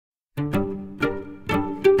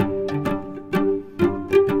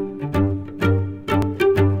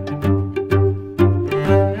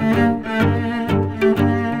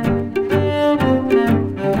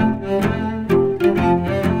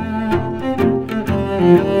Hey,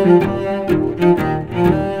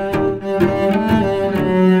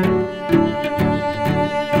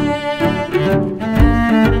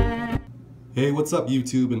 what's up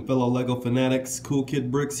YouTube and fellow LEGO fanatics?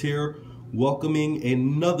 CoolKidBricks here, welcoming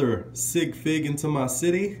another sig fig into my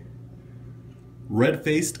city, Red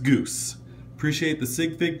Faced Goose. Appreciate the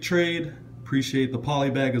sig fig trade, appreciate the poly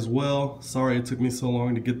bag as well. Sorry it took me so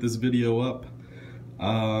long to get this video up.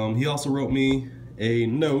 He also wrote me a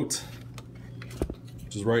note,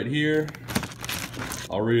 which is right here.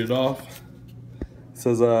 I'll read it off. It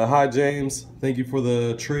says, hi James, thank you for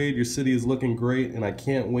the trade. Your city is looking great and I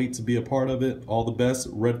can't wait to be a part of it. All the best,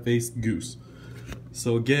 Red Faced Goose.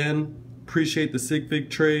 So again, appreciate the sig fig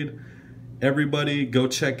trade. Everybody go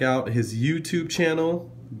check out his YouTube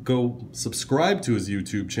channel. Go subscribe to his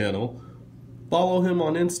YouTube channel. Follow him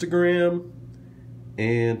on Instagram.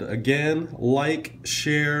 And again, like,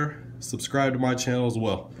 share, subscribe to my channel as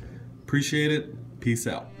well. Appreciate it. Peace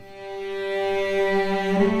out.